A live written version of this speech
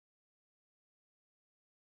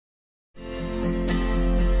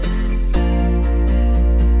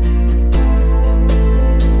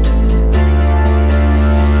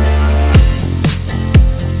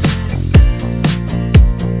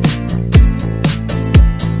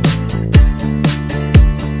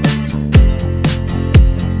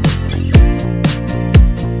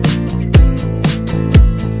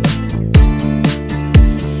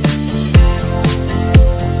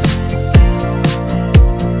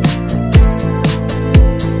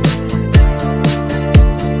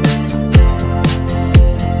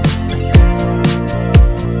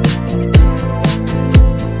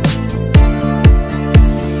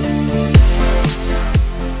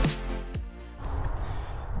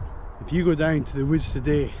If you go down to the woods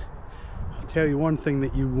today, I'll tell you one thing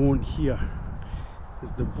that you won't hear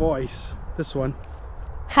is the voice, this one.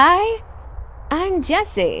 Hi, I'm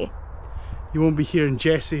Jessie. You won't be hearing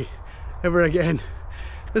Jessie ever again.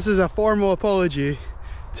 This is a formal apology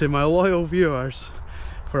to my loyal viewers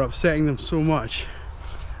for upsetting them so much.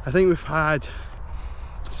 I think we've had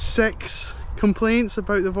 6 complaints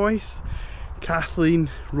about the voice.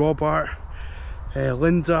 Kathleen, Robert,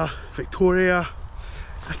 Linda, Victoria.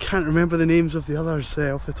 I can't remember the names of the others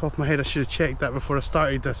off the top of my head. I should have checked that before I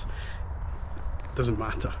started this. Doesn't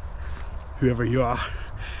matter, whoever you are.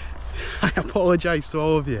 I apologise to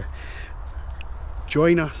all of you.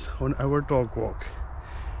 Join us on our dog walk.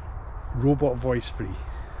 Robot voice free.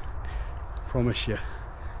 Promise you,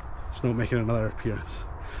 it's not making another appearance.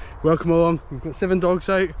 Welcome along. We've got 7 dogs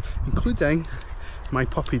out, including my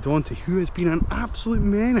puppy Dante, who has been an absolute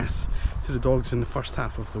menace to the dogs in the first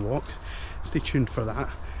half of the walk. Stay tuned for that.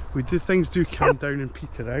 Things do calm down and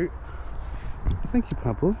peter out. Thank you,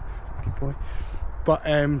 Pablo. Good boy.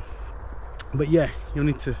 But yeah, you'll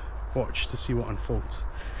need to watch to see what unfolds.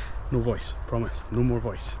 No voice, promise. No more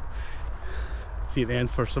voice. See you at the end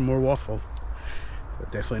for some more waffle,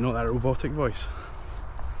 but definitely not that robotic voice.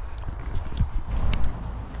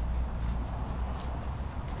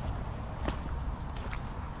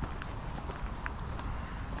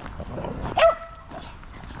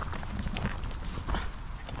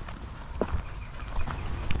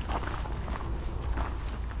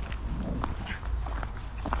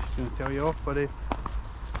 Just gonna tell you off, buddy.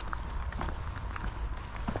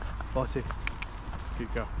 Lottie,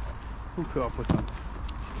 good girl. We'll put up with them.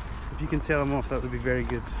 If you can tell them off, that would be very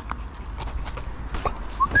good.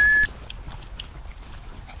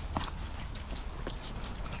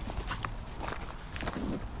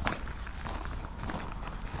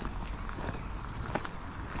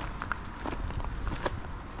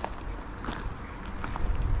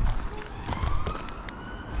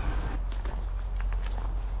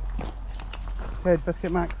 Ted,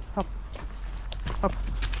 Biscuit, Max, up, up.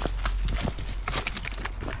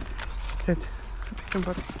 Ted, come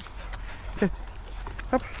buddy. Ted,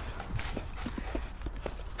 up.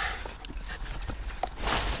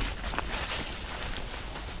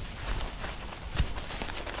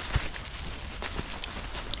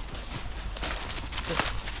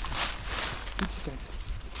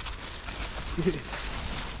 Good.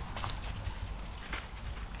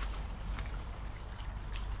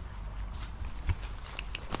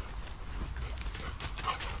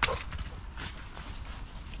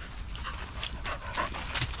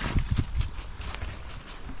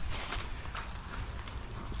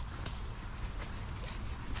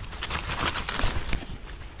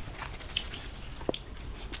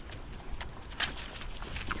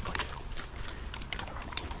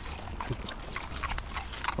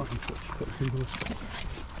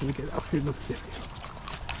 Let me get up here, look stiff.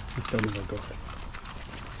 I still never go.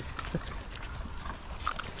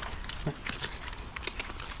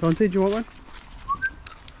 Dante, do you want one?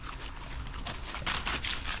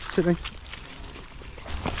 Sit down.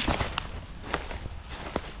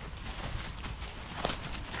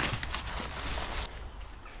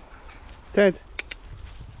 Ted.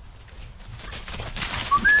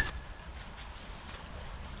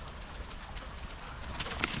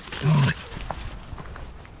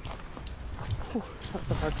 That's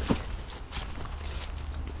a hard one.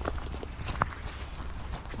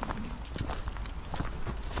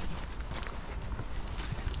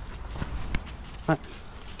 Max,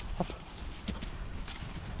 up.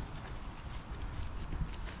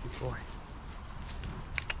 Good boy.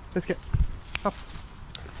 Biscuit, up,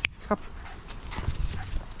 up.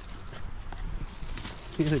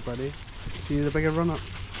 Easy, buddy. You need a bigger run up.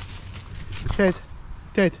 Ted,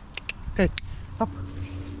 Ted, Ted, up.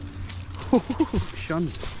 Shun.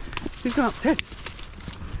 He's gone up 10.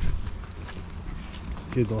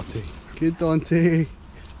 Good Lottie. Good Dante.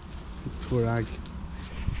 Poor ag.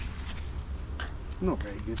 Not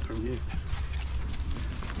very good from you.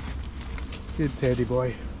 Good Teddy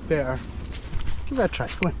boy. Better. Give it a try.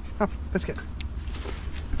 Come on. Up. Biscuit.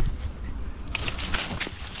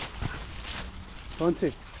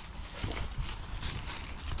 Dante.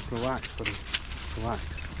 Relax, buddy.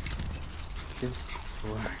 Relax. Okay?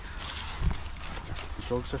 Relax.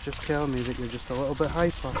 The dogs are just telling me that you're just a little bit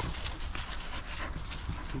hyper.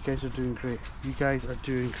 You guys are doing great. You guys are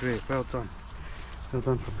doing great. Well done. Well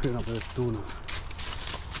done for putting up with this donut.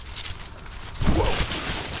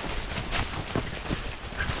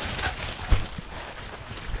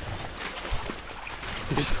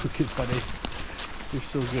 You're so good, buddy. You're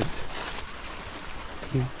so good.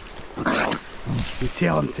 You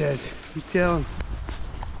tell him, Ted. You tell him.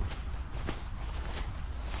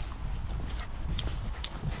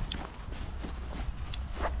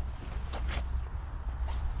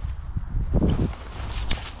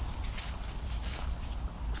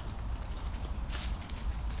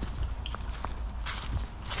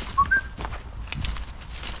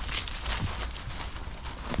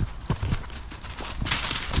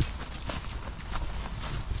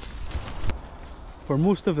 for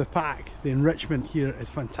most of the pack, the enrichment here is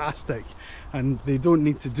fantastic and they don't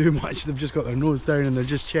need to do much. They've just got their nose down and they're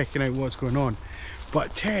just checking out what's going on.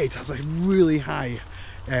 But Ted has a really high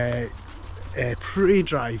prey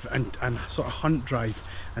drive and sort of hunt drive,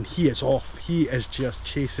 and he is off. He is just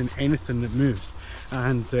chasing anything that moves,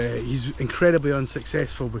 and he's incredibly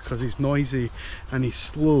unsuccessful because he's noisy and he's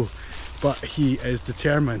slow, but he is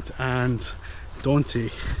determined, and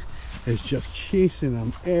Dante is just chasing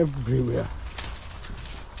him everywhere.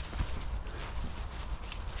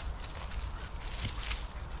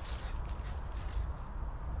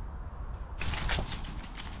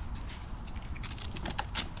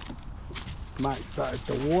 Max, that is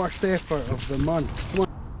the worst effort of the month. Come on.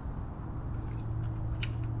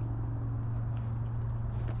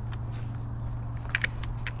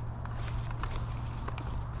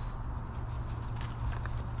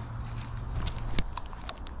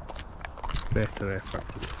 Better effort.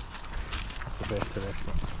 That's a better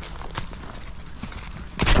effort.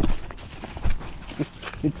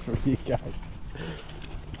 Good for you guys.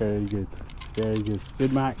 Very good. Very good.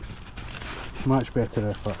 Good, Max. Much better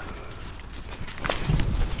effort.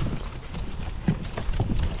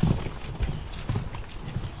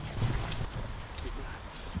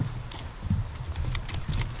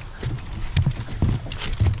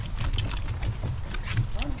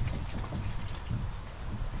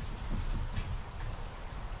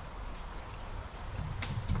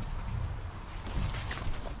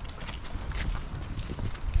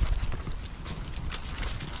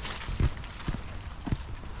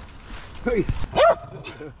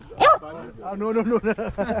 Oh, no. There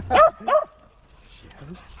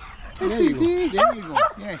you go. There you go.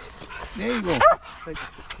 Yes. There you go.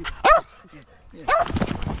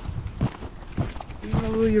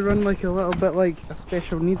 Even though you run like a little bit like a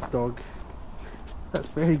special needs dog, that's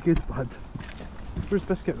very good, bud. Where's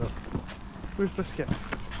Biscuit though? Where's Biscuit?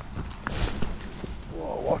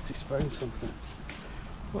 Whoa, Lottie's found something.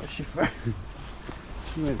 What has she found?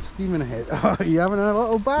 She went steaming ahead. Oh, you having a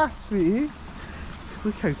little bath, sweetie?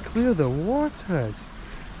 Look how clear the water is.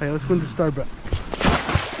 Right, let's go and disturb it.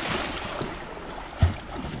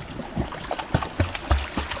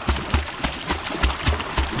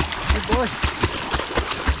 Good boy.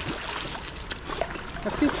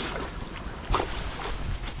 That's good.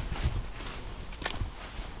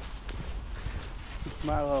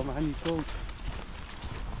 Smile, little man, you cold.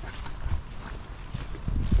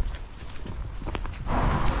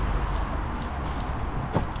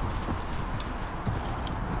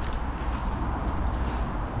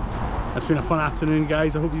 It's been a fun afternoon,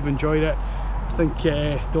 guys. I hope you've enjoyed it. I think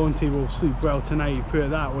Dante will sleep well tonight, put it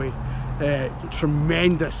that way.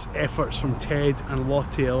 Tremendous efforts from Ted and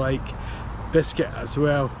Lottie alike. Biscuit as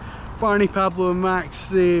well. Barney, Pablo and Max,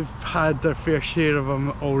 they've had their fair share of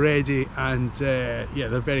them already, and yeah,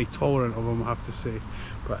 they're very tolerant of them, I have to say.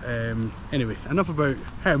 But anyway, enough about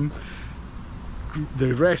him.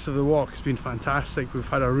 The rest of the walk has been fantastic. We've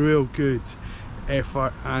had a real good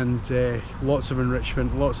effort and lots of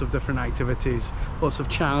enrichment, lots of different activities, lots of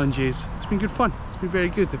challenges. It's been good fun. It's been very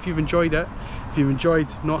good. If you've enjoyed it, if you've enjoyed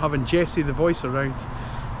not having Jessie the voice around,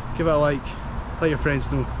 give it a like, let your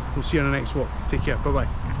friends know. We'll see you on the next walk. Take care. Bye bye.